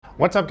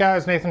What's up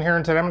guys, Nathan here,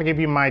 and today I'm going to give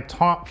you my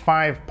top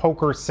 5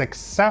 poker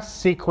success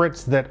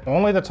secrets that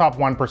only the top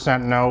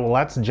 1% know.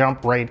 Let's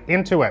jump right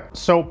into it.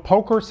 So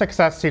poker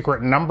success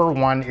secret number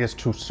 1 is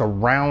to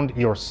surround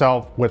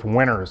yourself with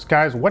winners.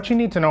 Guys, what you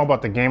need to know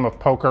about the game of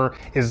poker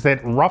is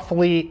that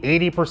roughly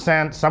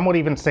 80%, some would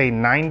even say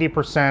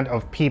 90%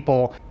 of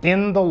people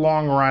in the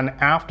long run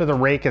after the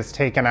rake is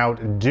taken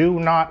out do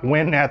not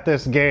win at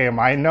this game.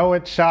 I know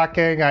it's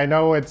shocking, I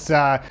know it's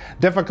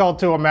difficult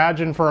to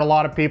imagine for a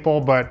lot of people,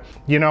 but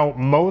you know,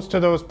 most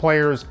of those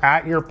players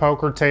at your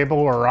poker table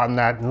or on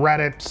that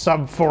Reddit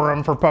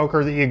sub-forum for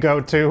poker that you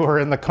go to or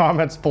in the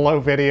comments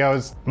below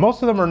videos,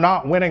 most of them are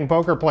not winning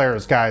poker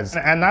players, guys.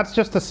 And that's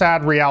just the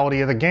sad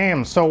reality of the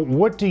game. So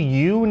what do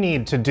you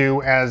need to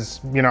do as,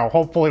 you know,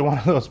 hopefully one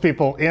of those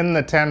people in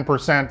the 10%,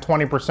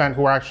 20%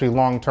 who are actually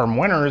long-term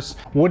winners?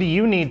 What do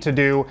you need to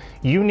do?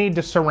 You need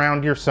to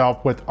surround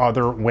yourself with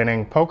other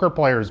winning poker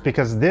players,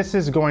 because this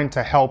is going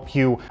to help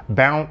you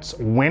bounce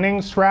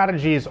winning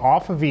strategies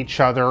off of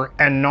each other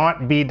and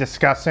not be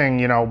discussing,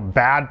 you know,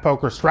 bad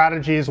poker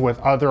strategies with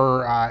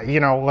other, you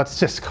know, let's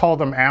just call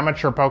them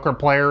amateur poker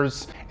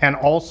players, and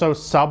also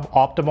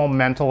suboptimal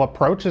mental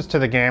approaches to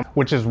the game,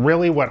 which is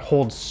really what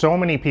holds so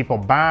many people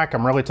back.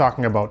 I'm really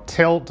talking about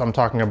tilt, I'm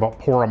talking about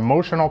poor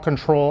emotional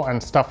control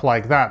and stuff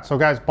like that. So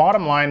guys,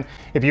 bottom line,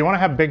 if you want to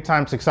have big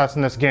time success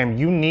in this game,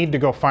 you need to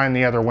go find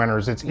the other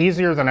winners. It's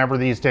easier than ever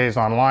these days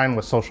online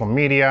with social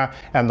media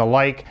and the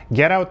like.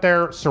 Get out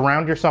there,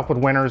 surround yourself with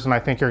winners, and I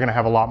think you're going to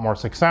have a lot more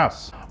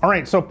success. All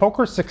right, so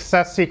poker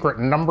success secret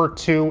number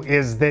 2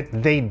 is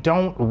that they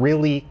don't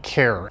really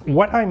care.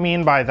 What I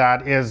mean by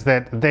that is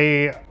that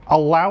they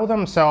allow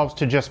themselves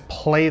to just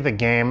play the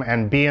game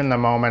and be in the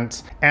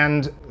moment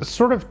and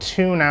sort of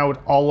tune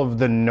out all of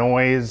the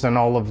noise and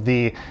all of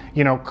the,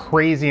 you know,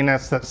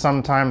 craziness that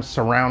sometimes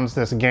surrounds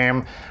this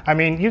game. I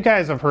mean, you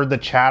guys have heard the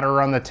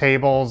chatter on the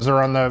tables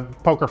or on the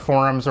poker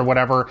forums or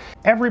whatever.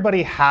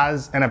 Everybody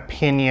has an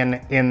opinion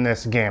in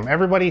this game.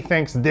 Everybody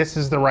thinks this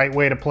is the right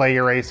way to play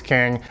your ace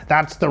king,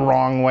 that's the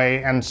wrong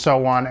way, and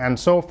so on and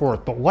so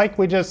forth. But like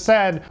we just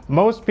said,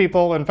 most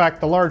people, in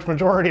fact the large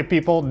majority of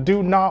people,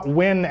 do not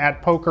win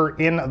at poker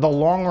in the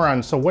long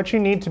run. So what you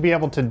need to be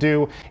able to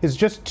do is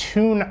just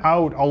tune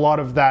out a lot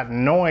of that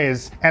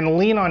noise and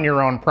lean on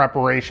your own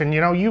preparation. You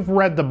know, you've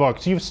read the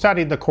books, you've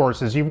studied the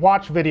courses, you've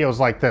watched videos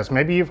like this,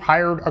 maybe you've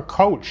hired a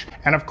coach,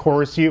 and of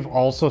course you've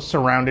also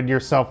surrounded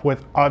yourself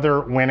with other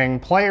winning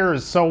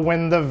players. So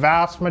when the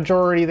vast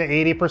majority, the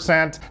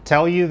 80%,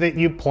 tell you that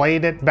you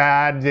played it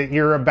bad, that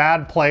you're a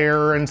bad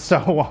player and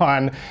so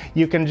on,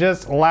 you can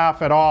just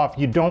laugh it off.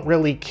 You don't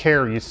really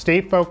care. You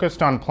stay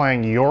focused on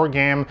playing your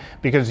game,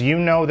 because you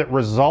know that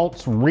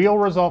results, real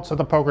results at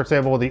the poker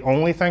table, are the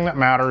only thing that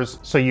matters,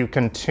 so you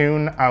can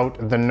tune out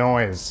the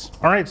noise.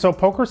 All right, so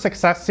poker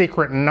success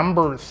secret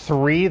number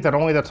 3 that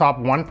only the top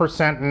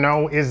 1%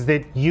 know is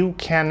that you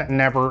can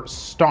never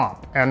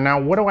stop. And now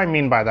what do I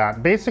mean by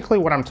that? Basically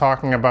what I'm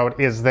talking about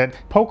is that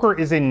poker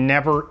is a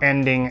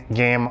never-ending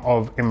game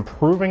of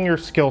improving your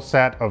skill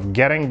set, of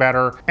getting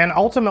better, and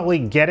ultimately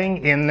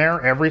getting in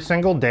there every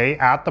single day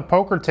at the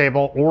poker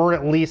table, or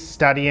at least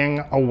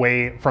studying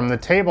away from the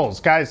tables.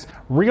 Guys,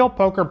 real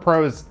poker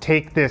pros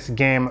take this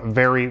game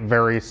very,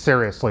 very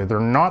seriously. They're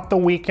not the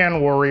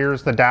weekend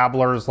warriors, the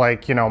dabblers,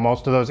 like, you know,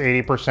 most of those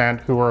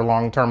 80% who are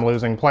long-term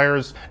losing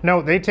players.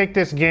 No, they take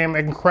this game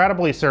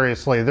incredibly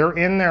seriously. They're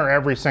in there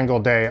every single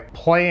day,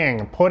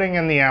 playing, putting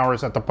in the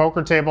hours at the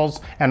poker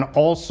tables, and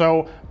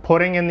also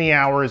putting in the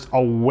hours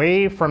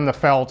away from the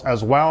felt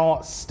as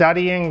well,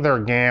 studying their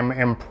game,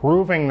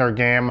 improving their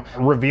game,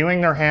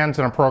 reviewing their hands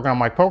in a program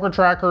like Poker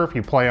Tracker if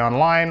you play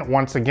online.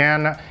 Once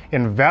again,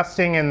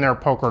 investing in their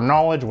poker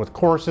knowledge with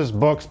courses,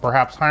 books,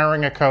 perhaps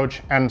hiring a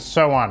coach, and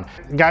so on.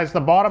 Guys, the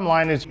bottom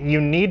line is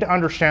you need to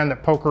understand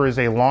that poker is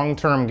a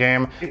long-term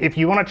game. If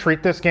you want to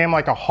treat this game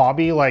like a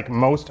hobby, like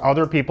most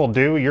other people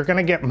do, you're going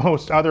to get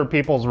most other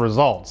people's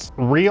results.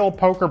 Real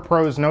poker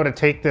pros know to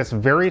take this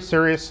very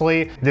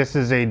seriously. This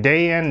is a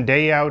day in,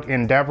 day out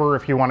endeavor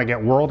if you want to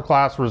get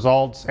world-class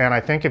results, and I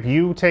think if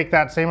you take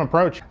that same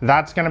approach,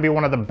 that's going to be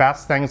one of the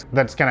best things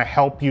that's going to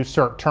help you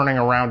start turning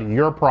around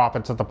your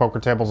profits at the poker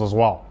tables as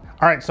well.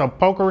 All right, so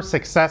poker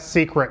success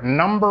secret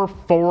number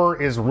 4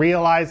 is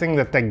realizing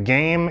that the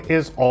game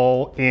is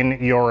all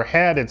in your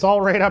head. It's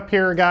all right up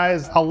here,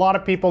 guys. A lot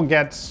of people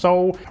get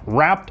so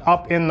wrapped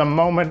up in the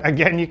moment.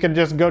 Again, you can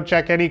just go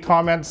check any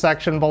comment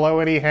section below,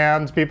 any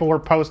hands. People are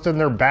posting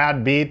their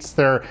bad beats,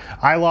 their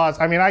I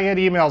lost. I mean, I get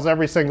emails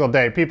every single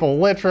day. People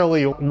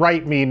literally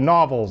write me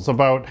novels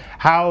about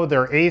how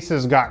their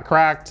aces got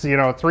cracked, you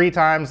know, 3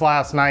 times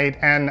last night.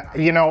 And,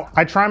 you know,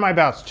 I try my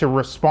best to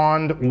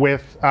respond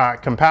with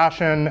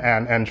compassion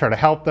and try to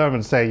help them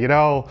and say,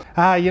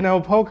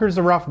 poker's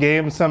a rough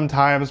game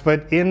sometimes,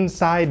 but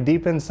inside,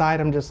 deep inside,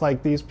 I'm just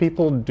like, these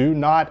people do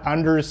not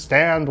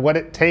understand what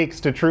it takes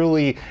to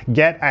truly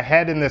get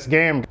ahead in this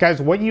game.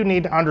 Guys, what you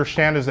need to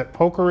understand is that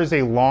poker is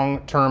a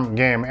long-term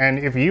game, and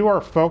if you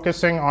are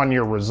focusing on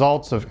your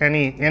results of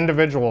any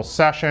individual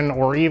session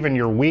or even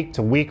your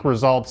week-to-week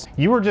results,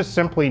 you are just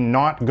simply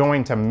not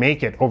going to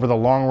make it over the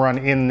long run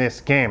in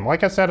this game.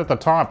 Like I said at the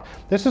top,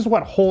 this is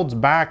what holds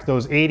back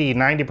those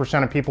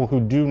 80-90% of people who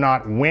do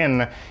not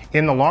win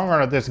in the long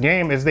run of this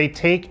game, is they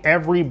take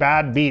every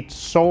bad beat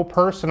so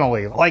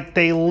personally. Like,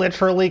 they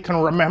literally can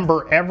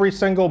remember every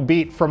single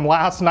beat from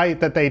last night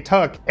that they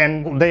took,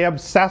 and they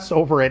obsess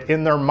over it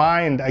in their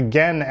mind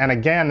again and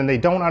again, and they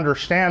don't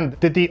understand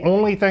that the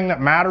only thing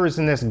that matters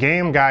in this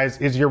game, guys,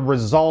 is your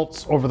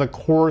results over the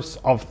course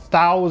of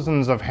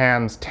thousands of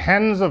hands,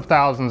 tens of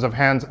thousands of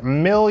hands,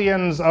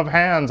 millions of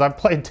hands. I've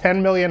played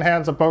 10 million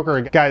hands of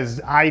poker.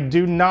 Guys, I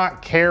do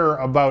not care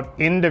about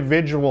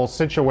individual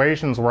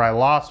situations where I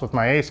lost with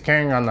my ace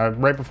king on the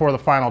right before the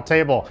final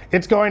table.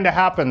 It's going to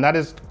happen. That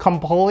is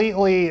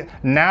completely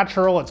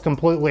natural. It's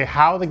completely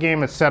how the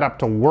game is set up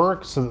to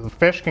work, so that the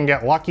fish can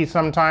get lucky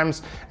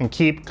sometimes and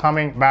keep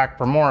coming back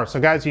for more. So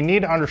guys, you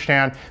need to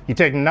understand, you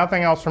take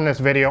nothing else from this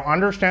video,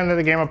 understand that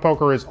the game of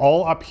poker is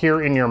all up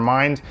here in your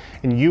mind,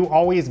 and you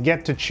always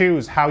get to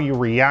choose how you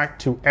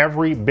react to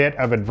every bit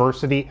of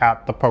adversity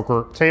at the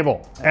poker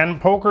table. And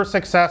poker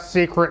success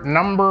secret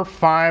number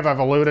 5, I've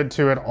alluded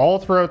to it all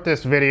throughout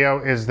this video,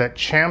 is that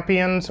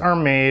champions are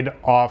made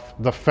off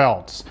the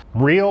felts.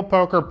 Real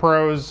poker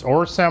pros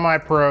or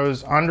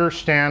semi-pros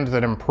understand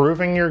that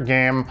improving your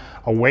game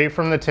away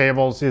from the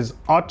tables is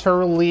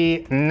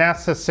utterly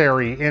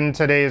necessary in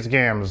today's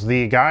games.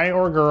 The guy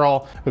or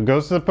girl who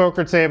goes to the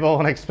poker table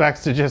and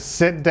expects to just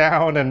sit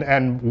down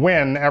and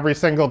win every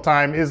single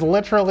time is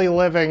literally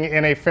living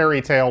in a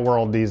fairy tale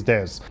world these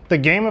days. The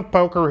game of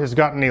poker has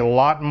gotten a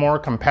lot more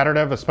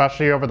competitive,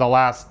 especially over the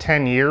last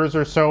 10 years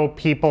or so.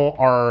 People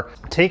are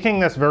taking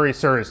this very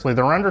seriously.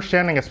 They're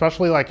understanding,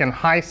 especially like in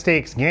high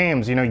stakes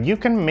games, you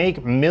can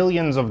make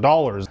millions of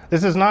dollars.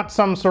 This is not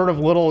some sort of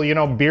little,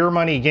 beer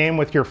money game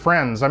with your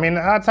friends. I mean,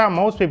 that's how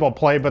most people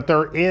play, but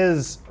there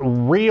is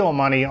real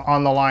money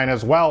on the line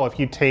as well if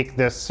you take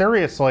this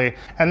seriously.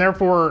 And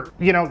therefore,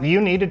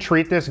 you need to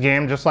treat this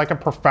game just like a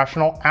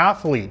professional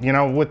athlete,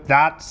 with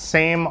that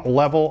same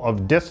level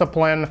of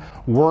discipline,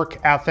 work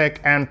ethic,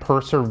 and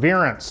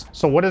perseverance.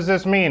 So what does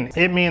this mean?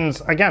 It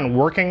means, again,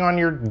 working on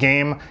your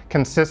game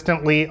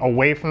consistently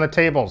away from the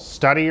tables.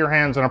 Study your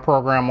hands in a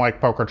program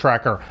like Poker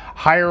Tracker.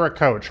 Hire a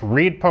coach.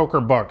 Read poker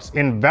books.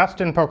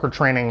 Invest in poker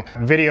training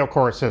video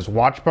courses.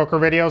 Watch poker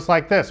videos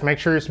like this. Make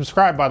sure you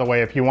subscribe, by the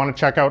way, if you want to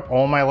check out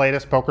all my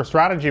latest poker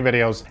strategy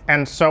videos,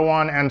 and so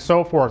on and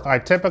so forth. I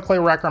typically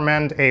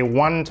recommend a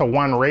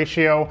 1-to-1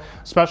 ratio,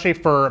 especially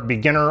for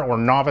beginner or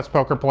novice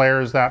poker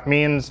players. That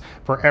means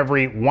for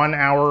every 1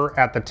 hour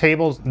at the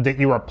tables that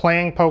you are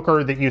playing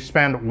poker, that you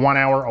spend 1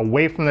 hour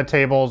away from the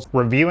tables,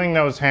 reviewing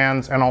those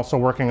hands and also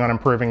working on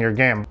improving your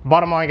game.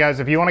 Bottom line, guys,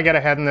 if you want to get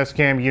ahead in this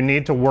game, you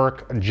need to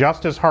work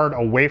just as hard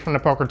away from the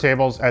poker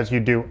tables as you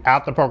do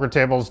at the poker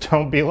tables.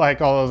 Don't be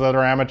like all those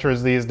other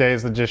amateurs these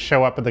days that just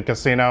show up at the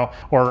casino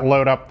or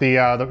load up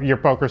your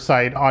poker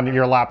site on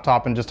your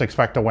laptop and just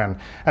expect to win.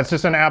 That's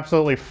just an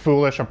absolutely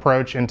foolish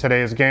approach in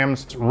today's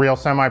games. Real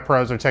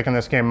semi-pros are taking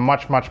this game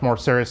much, much more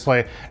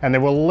seriously, and they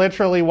will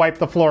literally wipe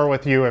the floor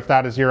with you if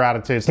that is your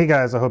attitude. Hey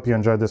guys, I hope you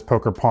enjoyed this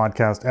poker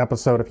podcast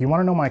episode. If you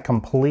want to know my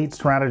complete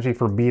strategy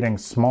for beating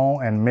small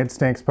and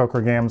mid-stakes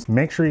poker games,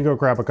 make sure you go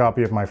grab a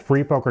copy of my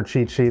free poker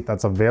cheat sheet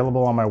that's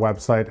available on my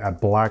website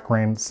at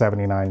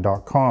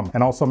blackrain79.com.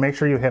 And also make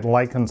sure you hit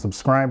like and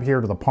subscribe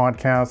here to the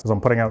podcast, as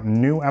I'm putting out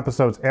new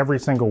episodes every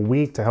single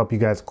week to help you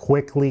guys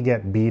quickly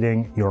get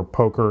beating your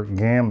poker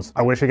games.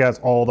 I wish you guys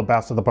all the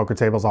best at the poker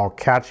tables. I'll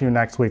catch you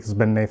next week. This has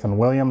been Nathan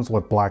Williams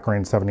with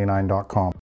blackrain79.com.